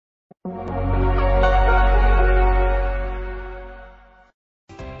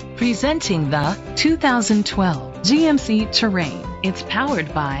Presenting the 2012 GMC Terrain. It's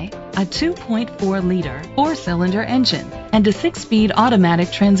powered by a 2.4-liter four-cylinder engine and a 6-speed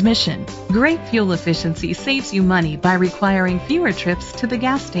automatic transmission. Great fuel efficiency saves you money by requiring fewer trips to the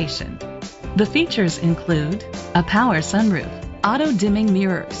gas station. The features include a power sunroof, auto-dimming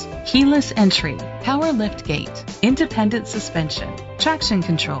mirrors, keyless entry, power liftgate, independent suspension, traction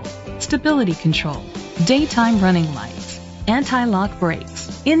control, stability control, daytime running lights, anti-lock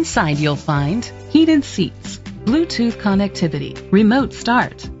brakes. Inside you'll find heated seats, Bluetooth connectivity, remote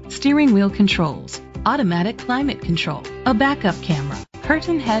start, steering wheel controls, automatic climate control, a backup camera,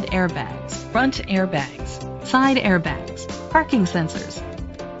 curtain head airbags, front airbags, side airbags, parking sensors.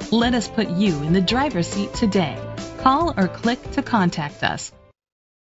 Let us put you in the driver's seat today. Call or click to contact us.